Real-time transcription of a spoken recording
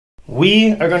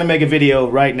We are going to make a video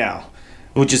right now,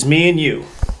 which is me and you.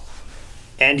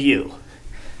 And you.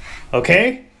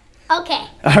 Okay? Okay.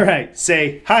 All right.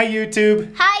 Say, hi,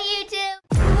 YouTube. Hi, YouTube.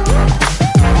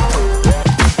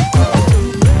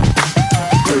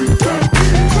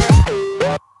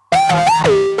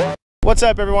 What's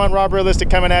up, everyone? Rob Realistic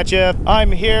coming at you.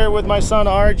 I'm here with my son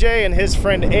RJ and his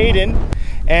friend Aiden,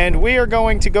 and we are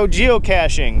going to go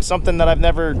geocaching, something that I've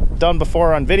never done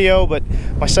before on video, but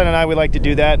my son and I, we like to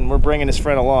do that, and we're bringing his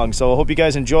friend along, so I hope you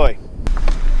guys enjoy.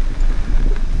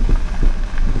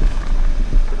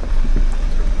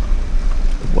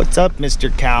 What's up,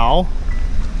 Mr. Cow?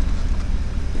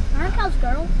 Aren't cows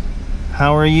girls?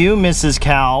 How are you, Mrs.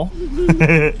 Cow?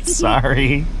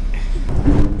 Sorry.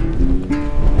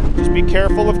 Just be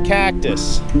careful of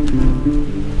cactus.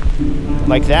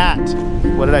 Like that.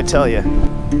 What did I tell you?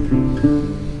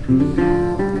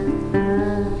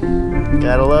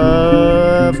 Gotta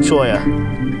love cholla.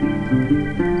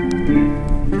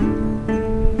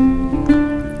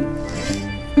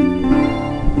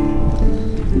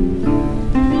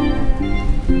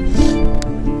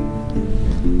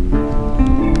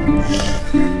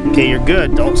 Okay, you're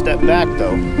good. Don't step back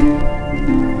though.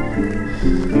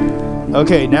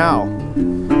 Okay, now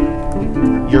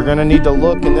you're gonna need to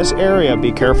look in this area.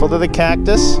 Be careful of the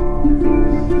cactus,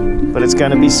 but it's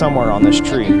gonna be somewhere on this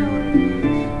tree.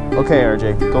 Okay,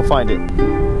 RJ, go find it.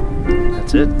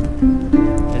 That's it?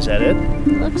 Is that it?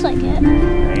 Looks like it.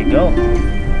 There you go.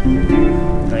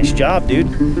 Nice job, dude.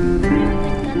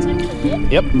 That's actually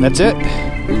it. Yep, that's it.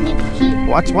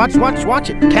 Watch, watch, watch, watch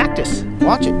it. Cactus.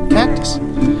 Watch it. Cactus.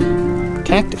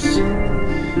 Cactus.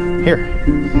 Here.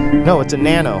 No, it's a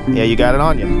nano. Yeah, you got it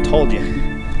on you. Told you.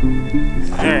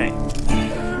 Alright.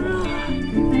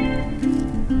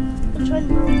 I'm trying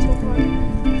to burn so hard.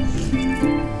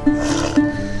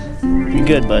 You're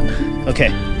good, bud. Okay.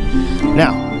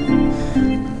 Now.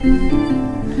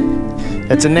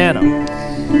 That's a nano.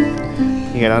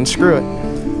 You gotta unscrew it.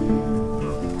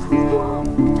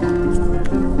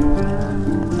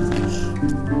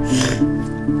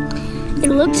 It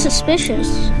looks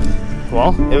suspicious.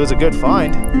 Well, it was a good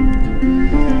find.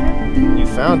 You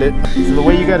found it. So the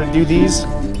way you gotta do these,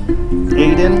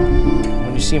 Aiden,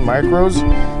 when you see micros,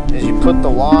 is you put the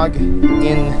log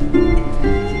in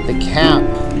the cap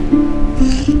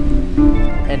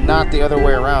and not the other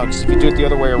way around. Because if you do it the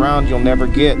other way around, you'll never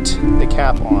get the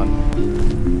cap on.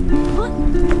 What?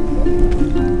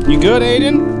 You good,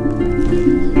 Aiden?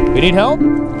 You need help?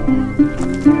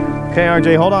 Okay,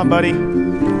 RJ, hold on, buddy.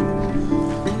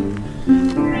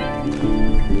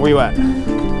 Where you at? Oh,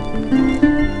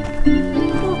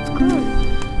 it's good.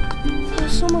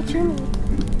 There's so much in it.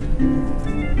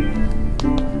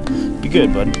 You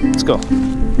good, bud? Let's go.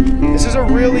 This is a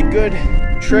really good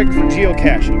trick for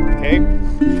geocaching, okay?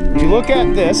 You look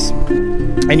at this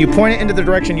and you point it into the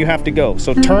direction you have to go.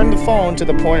 So turn the phone to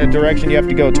the point of direction you have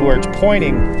to go to where it's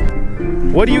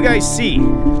pointing. What do you guys see?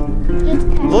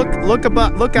 Look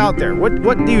out there. What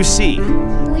do you see?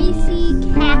 We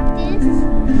see cactus.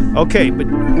 Okay, but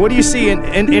what do you see in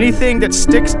anything that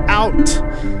sticks out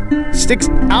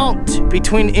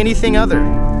between anything other?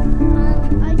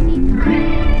 I see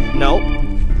pine. No.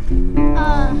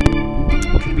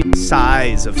 Could be the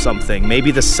size of something.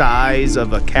 Maybe the size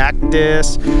of a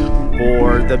cactus,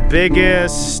 or the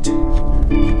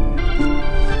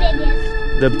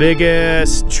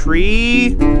biggest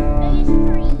tree.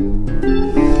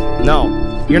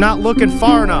 No, you're not looking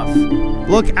far enough.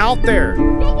 Look out there.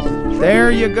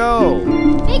 There you go.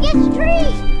 Biggest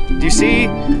tree. Do you see?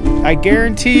 I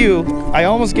guarantee you, I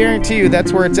almost guarantee you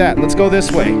that's where it's at. Let's go this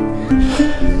way. You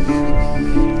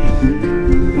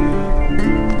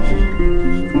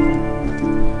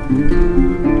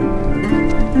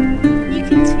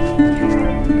can see.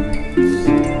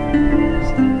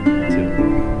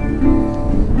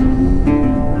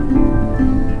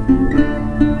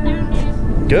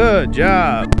 Good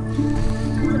job.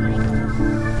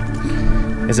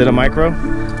 Is it a micro?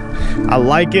 I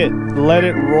like it. Let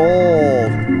it roll.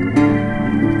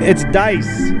 It's dice.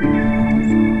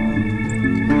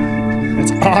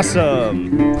 It's awesome.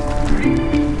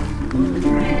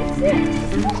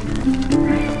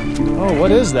 Oh,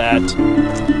 what is that?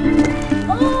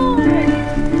 Oh.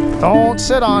 Don't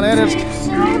sit on it. It's... You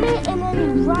sit on it and then you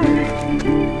run.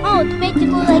 Oh, it's basically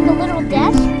like a little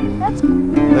desk. That's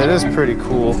cool. That is pretty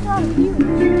cool.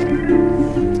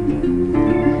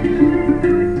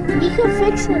 You can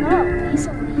fix it up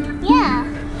easily. Yeah.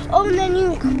 Oh, and then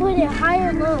you can put it high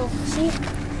or low. See?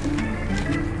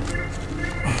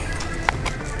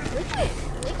 We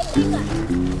can do that.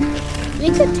 We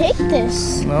could take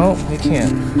this. No, we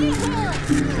can't.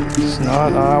 It's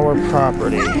not our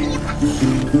property. We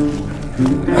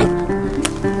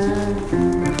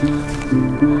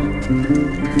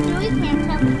can't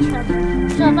tell each other.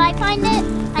 So if I find it,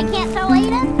 I can't tell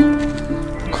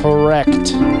Aiden?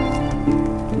 Correct.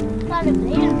 But if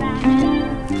Aiden found it.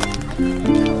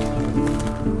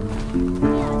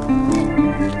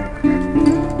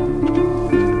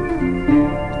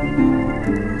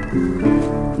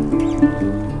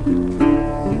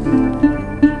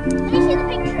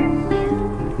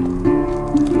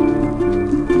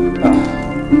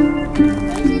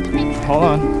 Hold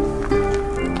on.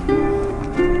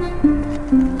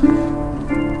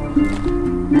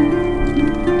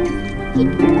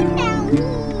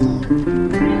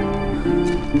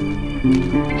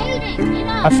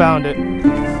 I found it.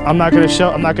 I'm not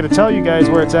gonna tell you guys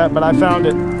where it's at, but I found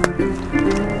it.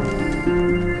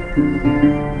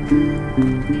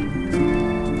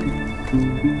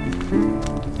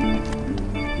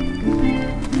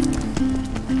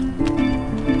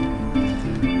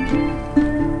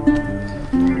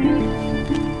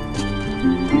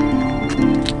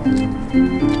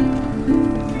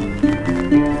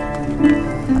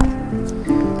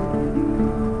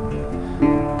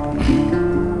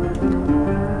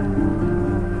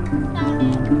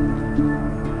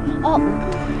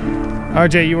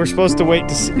 RJ, you were supposed to wait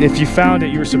to see. If you found it,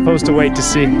 you were supposed to wait to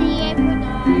see.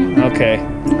 Okay.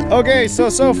 Okay, so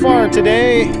far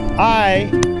today, I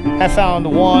have found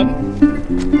one.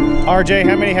 RJ,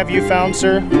 how many have you found,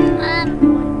 sir?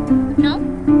 No.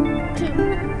 2.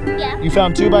 Yeah. You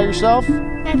found 2 by yourself?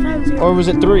 I found 0. Or was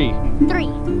it 3? 3.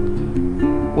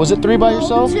 Was it 3 by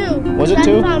yourself? 2. Was it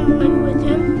 2? I found 1 with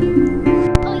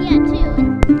him. Oh yeah,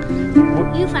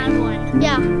 2. You found 1.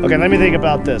 Yeah. Okay, let me think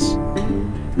about this.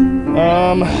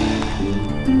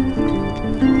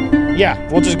 Yeah,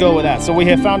 we'll just go with that. So we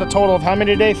have found a total of how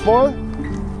many today? 4?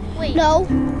 Wait. No.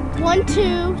 1,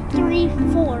 2, 3,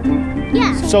 4.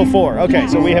 Yeah. So 4. Okay,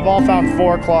 so we have all found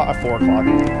 4 o'clock. 4 o'clock.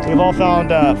 So we've all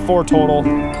found 4 total. 2,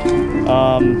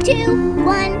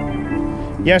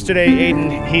 1. Yesterday,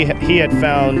 Aiden he had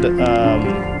found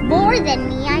more than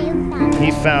me. I have found.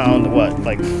 He found what,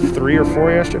 like 3 or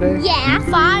 4 yesterday? Yeah,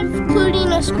 5,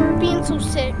 including a scorpion, so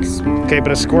 6. Okay,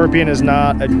 but a scorpion is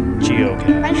not a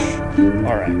geocache.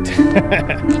 All right.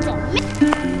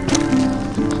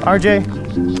 RJ,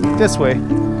 this way.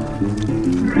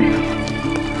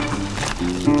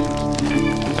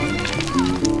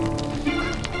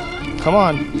 Come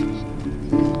on.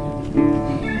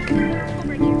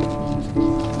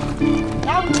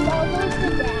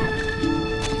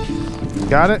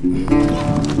 Got it?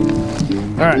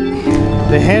 All right.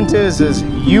 The hint is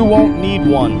you won't need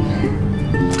one.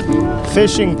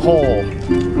 Fishing pole.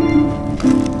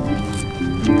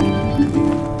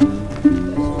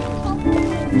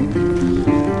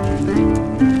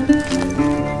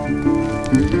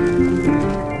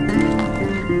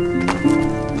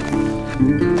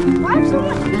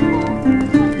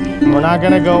 We're not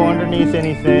gonna go underneath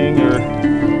anything or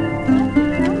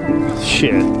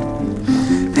shit.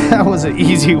 That was an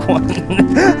easy one.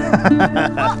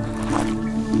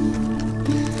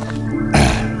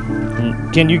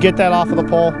 Can you get that off of the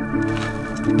pole?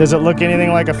 Does it look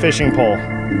anything like a fishing pole?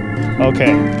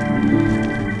 Okay.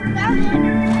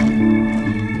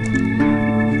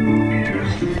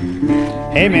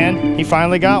 Hey man, he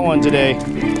finally got one today.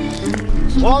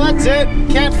 Well, that's it.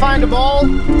 Can't find a ball.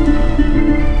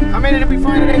 How many did we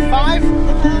find today? 5?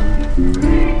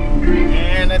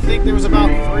 And I think there was about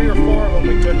 3 or 4 of them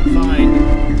we couldn't find.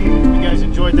 You guys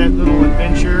enjoyed that little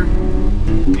adventure.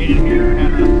 Aiden here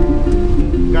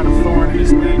got a thorn in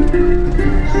his leg,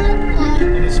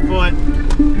 in his foot.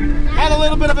 Had a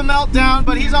little bit of a meltdown,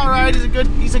 but he's all right.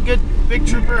 He's a good big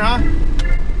trooper, huh?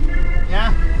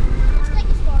 Yeah.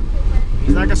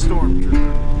 He's like a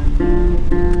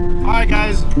stormtrooper. All right,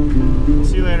 guys.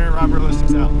 See you later. Robert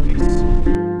Listings out. Peace.